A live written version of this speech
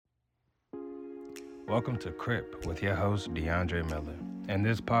Welcome to Crypt with your host, DeAndre Miller. In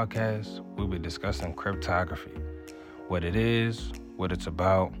this podcast, we'll be discussing cryptography, what it is, what it's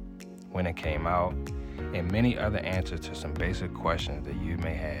about, when it came out, and many other answers to some basic questions that you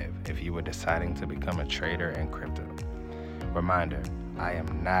may have if you were deciding to become a trader in crypto. Reminder, I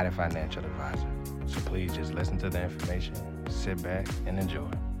am not a financial advisor, so please just listen to the information, sit back, and enjoy.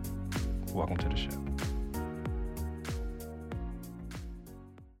 Welcome to the show.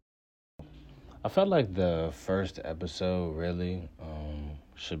 I felt like the first episode really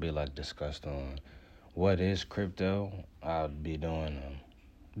should be discussed on what is crypto. I'll be doing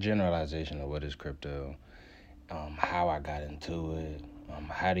a generalization of what is crypto, how I got into it,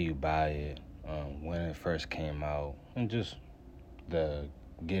 how do you buy it, when it first came out, and just the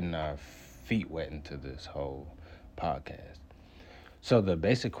getting our feet wet into this whole podcast. So the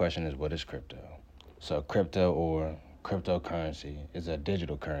basic question is, what is crypto? So crypto or cryptocurrency is a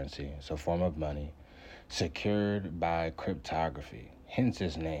digital currency. It's a form of money secured by cryptography, hence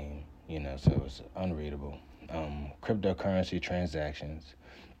its name, so it's unreadable. Cryptocurrency transactions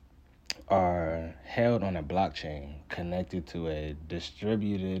are held on a blockchain connected to a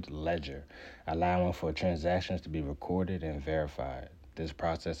distributed ledger, allowing for transactions to be recorded and verified. This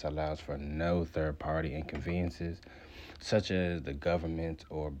process allows for no third-party inconveniences, such as the government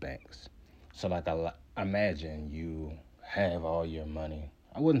or banks. So, imagine you have all your money.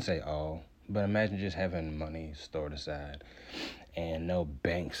 I wouldn't say all, but imagine just having money stored aside, and no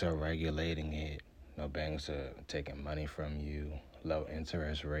banks are regulating it. No banks are taking money from you. Low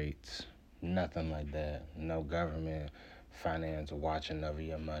interest rates, nothing like that. No government finance watching over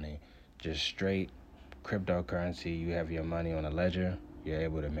your money. Just straight cryptocurrency. You have your money on a ledger. You're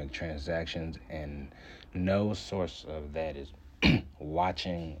able to make transactions, and no source of that is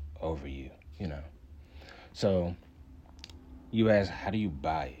watching over you. So you ask, how do you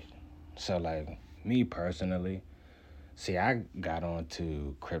buy it? So me personally, I got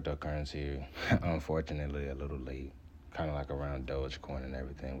onto cryptocurrency unfortunately a little late, kind of around Dogecoin and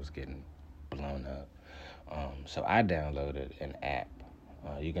everything was getting blown up. So I downloaded an app.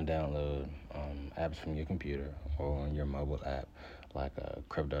 You can download apps from your computer or on your mobile app, like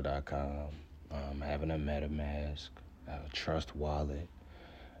crypto.com, having a MetaMask, a Trust Wallet,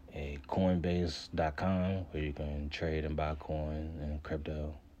 a Coinbase.com where you can trade and buy coin and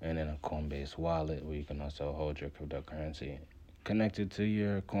crypto, and then a Coinbase wallet where you can also hold your cryptocurrency connected to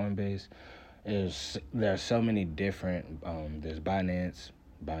your Coinbase. There are so many different. There's Binance.us.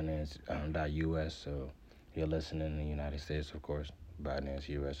 So if you're listening in the United States, of course, Binance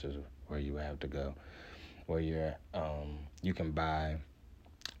US is where you have to go, where you can buy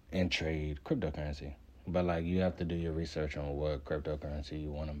and trade cryptocurrency. But you have to do your research on what cryptocurrency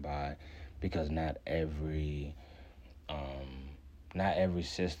you want to buy, because not every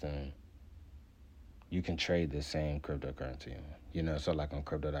system you can trade the same cryptocurrency. So on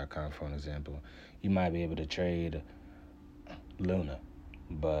crypto.com, for an example, you might be able to trade Luna,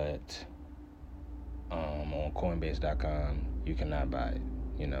 but on Coinbase.com you cannot buy it.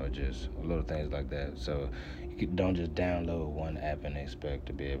 Just little things like that. So you don't just download one app and expect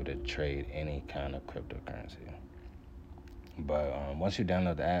to be able to trade any kind of cryptocurrency. But once you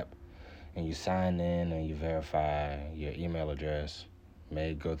download the app and you sign in and you verify your email address,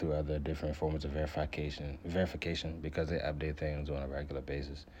 may go through other different forms of verification because they update things on a regular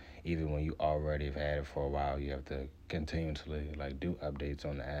basis. Even when you already have had it for a while, you have to continuously do updates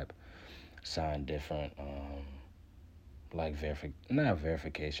on the app, sign different not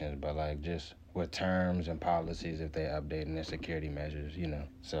verifications, but just with terms and policies if they update and their security measures,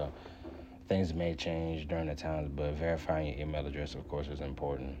 So things may change during the times, but verifying your email address, of course, is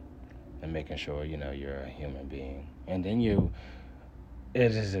important, and making sure you're a human being. And then it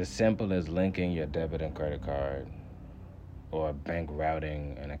is as simple as linking your debit and credit card or bank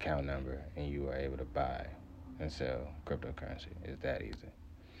routing an account number, and you are able to buy and sell cryptocurrency. It's that easy.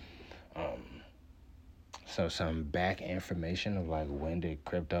 So some back information of when did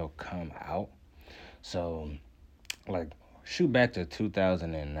crypto come out. So shoot back to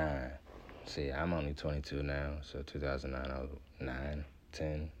 2009. I'm only 22 now, so 2009 I was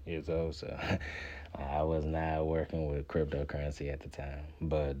 10 years old, so I was not working with cryptocurrency at the time.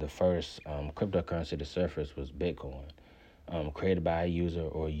 But the first cryptocurrency to surface was Bitcoin, created by a user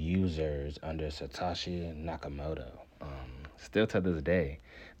or users under Satoshi Nakamoto. Still to this day,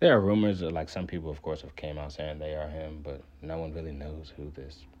 there are rumors that some people, of course, have came out saying they are him, but no one really knows who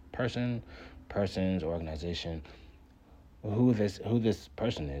this person's organization, who this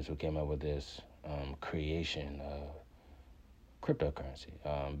person is who came up with this creation of cryptocurrency.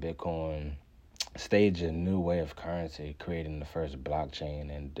 Bitcoin stage a new way of currency, creating the first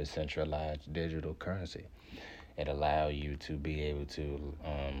blockchain and decentralized digital currency. It allow you to be able to,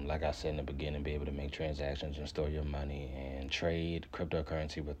 like I said in the beginning, be able to make transactions and store your money and trade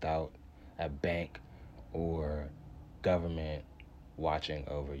cryptocurrency without a bank or government watching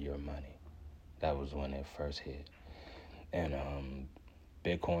over your money. That was when it first hit. And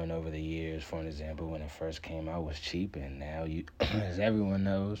Bitcoin over the years, for an example, when it first came out was cheap, and now you, as everyone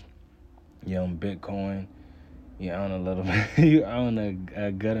knows, you own Bitcoin, you own a little bit, you own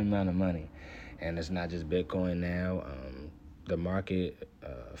a good amount of money. And it's not just Bitcoin now. The market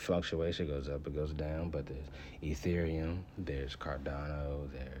fluctuation goes up, it goes down, but there's Ethereum, there's Cardano,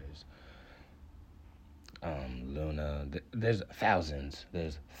 there's Luna. There's thousands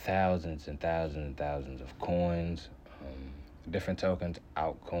and thousands and thousands of coins, different tokens,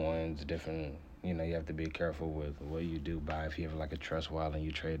 altcoins, different. You have to be careful with what you do buy. If you have like a trust wallet and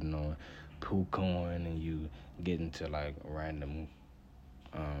you trading on PooCoin and you get into like random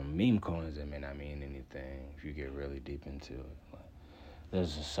meme coins that may not mean anything if you get really deep into it. Like,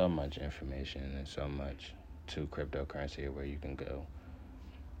 there's just so much information and so much to cryptocurrency where you can go.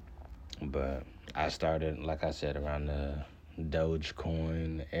 But I started, like I said, around the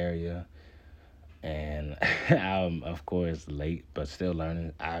Dogecoin area, and I'm of course late, but still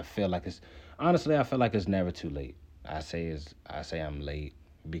learning. I feel like it's never too late. I say I'm late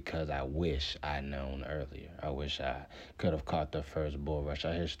because I wish I'd known earlier. I wish I could have caught the first bull rush.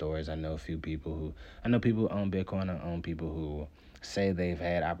 I hear stories. I know people who own Bitcoin. I own people who say they've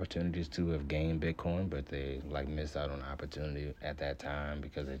had opportunities to have gained Bitcoin, but they like missed out on the opportunity at that time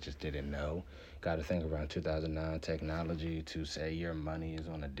because they just didn't know. Got to think around 2009 technology to say your money is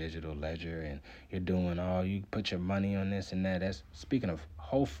on a digital ledger and you put your money on this and that. That's speaking of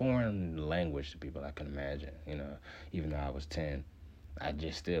whole foreign language to people I can imagine, even though I was 10. I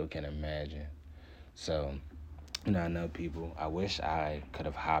just still can imagine. So, I know people. I wish I could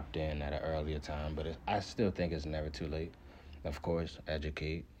have hopped in at an earlier time, but I still think it's never too late. Of course,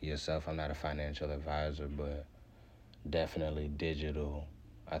 educate yourself. I'm not a financial advisor, but definitely digital.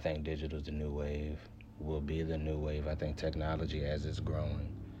 I think digital is the new wave, will be the new wave. I think technology, as it's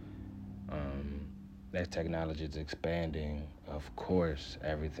growing, um, as technology is expanding, of course,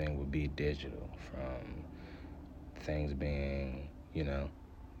 everything will be digital from things being,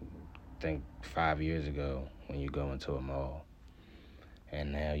 think 5 years ago when you go into a mall,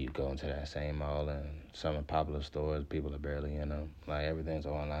 and now you go into that same mall and some of popular stores, people are barely in them. Like everything's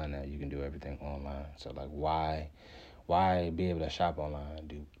online now. You can do everything online. So like, why be able to shop online,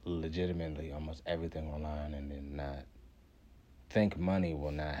 do legitimately almost everything online, and then not think money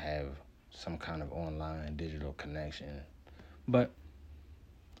will not have some kind of online digital connection? But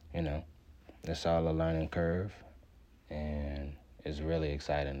you know, it's all a learning curve, and it's really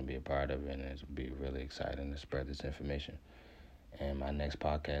exciting to be a part of it, and it's be really exciting to spread this information. And my next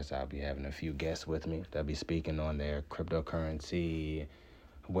podcast, I'll be having a few guests with me. They'll be speaking on their cryptocurrency,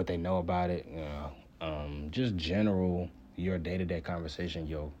 what they know about it, just general, your day-to-day conversation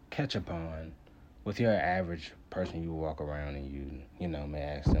you'll catch upon with your average person you walk around and may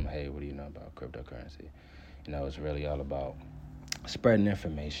ask them, hey, what do you know about cryptocurrency? It's really all about spreading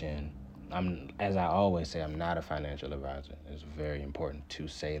information. As I always say, I'm not a financial advisor. It's very important to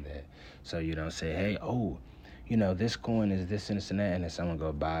say that. So you don't say, hey, this coin is this and this and that, and then someone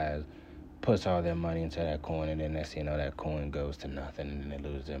puts all their money into that coin, and then next thing you know, that coin goes to nothing, and then they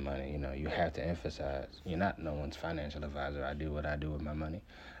lose their money. You have to emphasize, you're not no one's financial advisor. I do what I do with my money.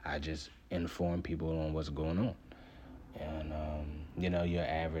 I just inform people on what's going on. And, your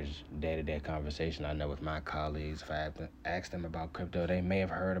average day-to-day conversation, I know with my colleagues, if I have to ask them about crypto, they may have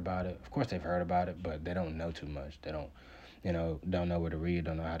heard about it. Of course, they've heard about it, but they don't know too much. They don't know where to read,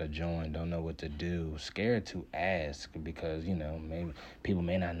 don't know how to join, don't know what to do, scared to ask because, maybe people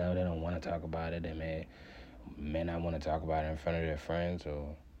may not know, they don't want to talk about it, they may not want to talk about it in front of their friends,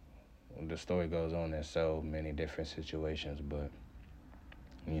 or the story goes on. There's so many different situations, but,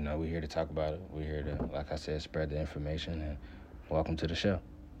 we're here to talk about it. We're here to, like I said, spread the information, and welcome to the show.